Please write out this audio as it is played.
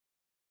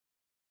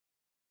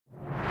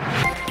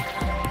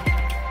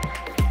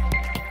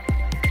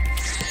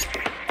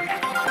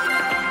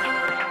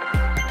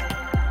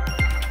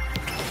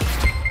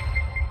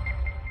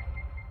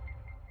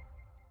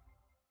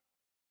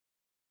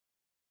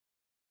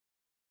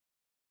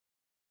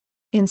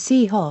In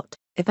SIHOT,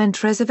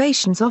 event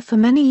reservations offer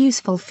many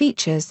useful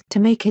features to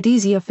make it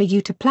easier for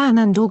you to plan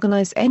and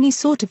organize any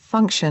sort of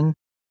function.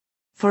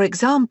 For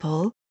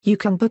example, you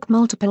can book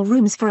multiple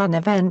rooms for an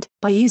event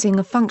by using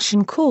a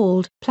function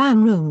called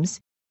Plan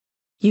Rooms.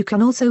 You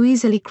can also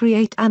easily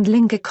create and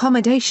link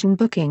accommodation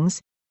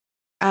bookings.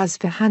 As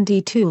for handy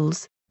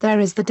tools, there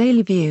is the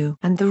daily view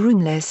and the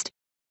room list.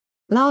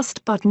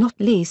 Last but not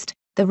least,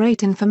 the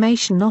rate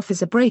information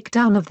offers a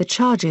breakdown of the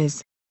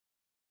charges.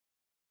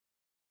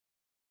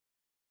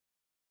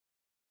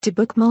 To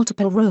book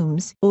multiple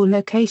rooms or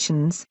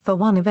locations for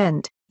one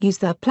event, use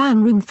the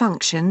Plan Room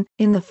function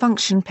in the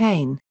function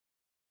pane.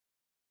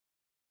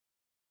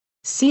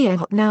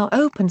 SIHOT now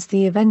opens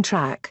the event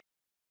track.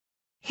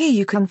 Here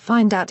you can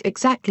find out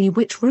exactly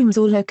which rooms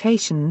or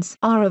locations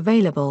are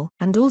available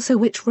and also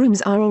which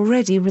rooms are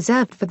already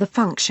reserved for the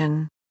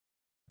function.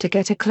 To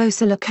get a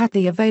closer look at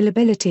the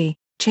availability,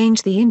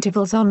 change the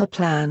intervals on the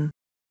plan.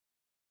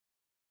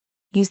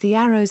 Use the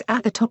arrows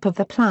at the top of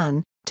the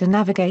plan to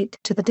navigate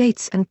to the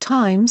dates and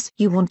times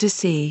you want to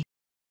see.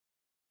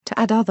 To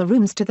add other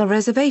rooms to the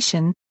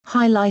reservation,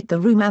 highlight the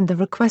room and the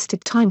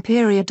requested time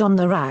period on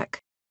the rack.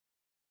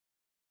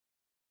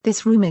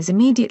 This room is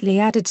immediately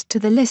added to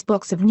the list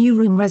box of new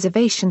room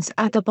reservations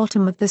at the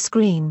bottom of the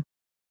screen.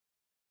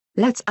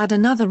 Let's add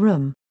another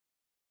room.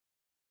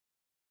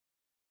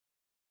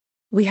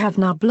 We have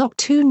now blocked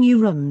 2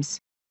 new rooms.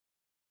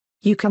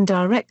 You can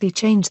directly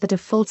change the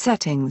default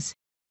settings.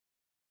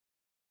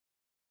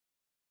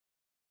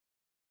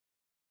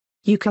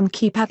 You can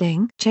keep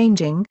adding,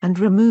 changing, and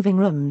removing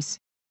rooms.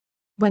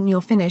 When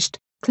you're finished,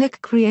 click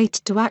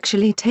Create to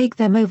actually take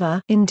them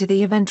over into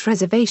the event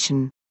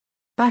reservation.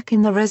 Back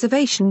in the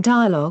reservation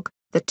dialog,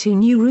 the 2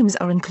 new rooms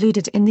are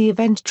included in the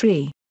event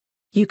tree.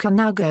 You can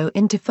now go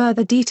into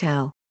further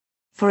detail.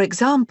 For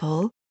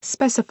example,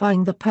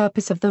 specifying the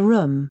purpose of the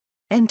room,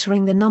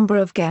 entering the number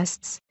of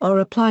guests, or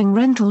applying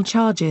rental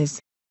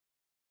charges.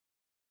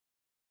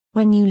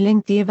 When you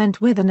link the event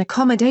with an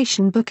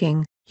accommodation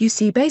booking, you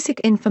see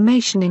basic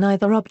information in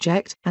either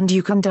object and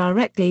you can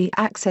directly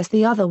access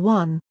the other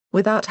one,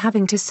 without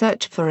having to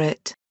search for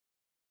it.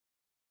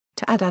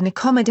 To add an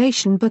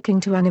accommodation booking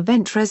to an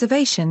event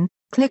reservation,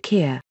 click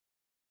here.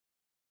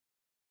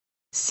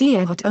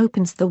 SIHOT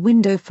opens the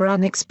window for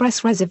an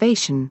express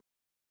reservation.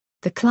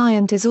 The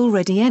client is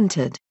already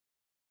entered.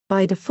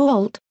 By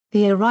default,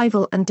 the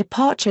arrival and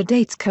departure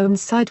dates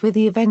coincide with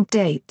the event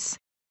dates.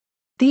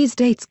 These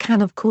dates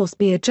can of course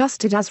be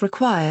adjusted as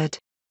required.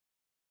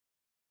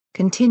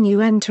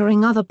 Continue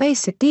entering other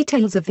basic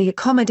details of the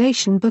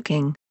accommodation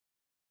booking.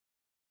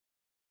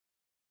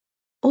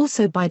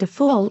 Also by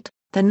default,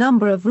 the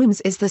number of rooms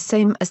is the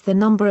same as the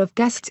number of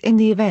guests in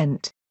the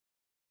event.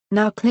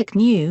 Now click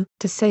New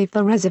to save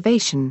the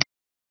reservation.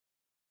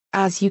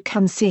 As you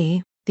can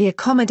see, the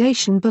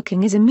accommodation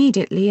booking is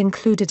immediately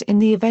included in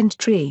the event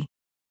tree.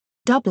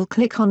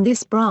 Double-click on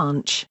this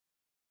branch,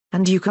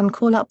 and you can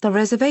call up the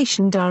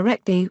reservation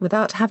directly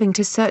without having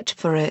to search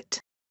for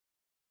it.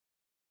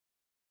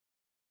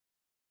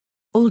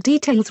 All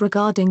details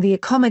regarding the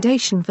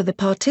accommodation for the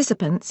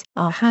participants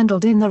are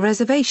handled in the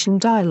reservation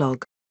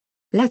dialog.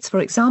 Let's for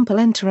example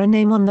enter a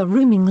name on the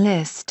rooming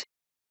list.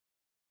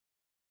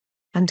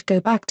 And go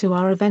back to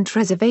our event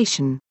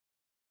reservation.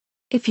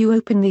 If you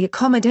open the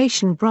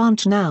accommodation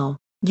branch now,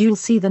 you'll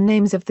see the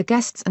names of the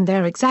guests and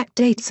their exact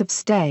dates of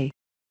stay.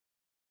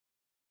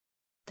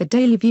 The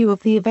daily view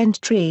of the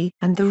event tree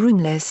and the room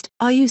list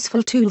are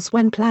useful tools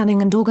when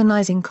planning and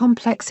organizing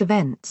complex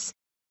events.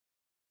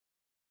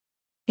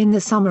 In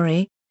the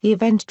summary, the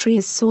event tree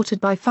is sorted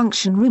by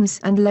function rooms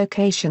and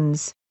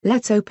locations.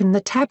 Let's open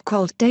the tab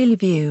called Daily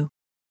View.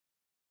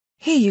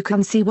 Here you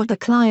can see what the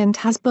client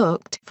has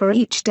booked for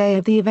each day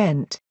of the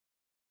event.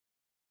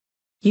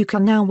 You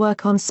can now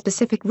work on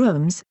specific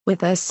rooms with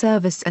their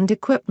service and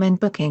equipment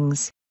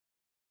bookings.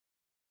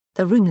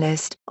 The room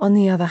list, on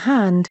the other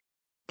hand,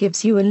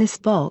 gives you a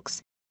list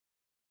box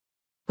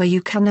where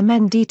you can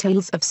amend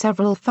details of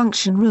several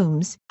function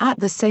rooms at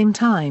the same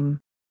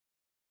time.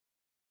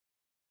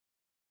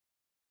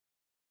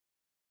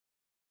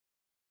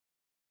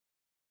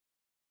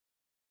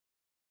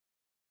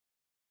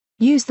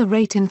 Use the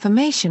rate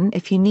information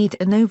if you need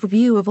an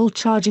overview of all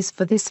charges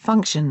for this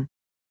function.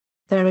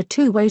 There are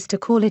 2 ways to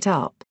call it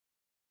up.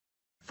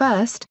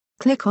 First,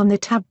 click on the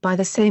tab by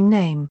the same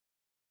name.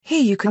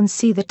 Here you can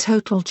see the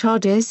total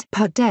charges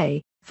per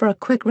day, for a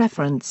quick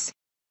reference.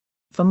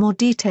 For more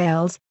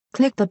details,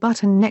 click the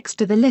button next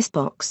to the list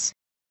box.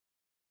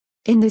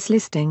 In this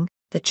listing,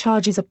 the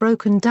charges are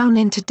broken down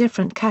into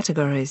different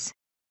categories.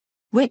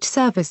 Which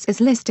service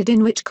is listed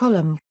in which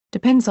column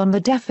depends on the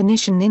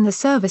definition in the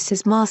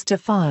services master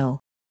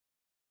file.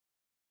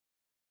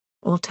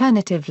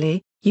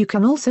 Alternatively, you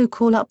can also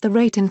call up the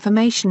rate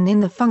information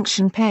in the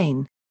function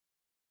pane.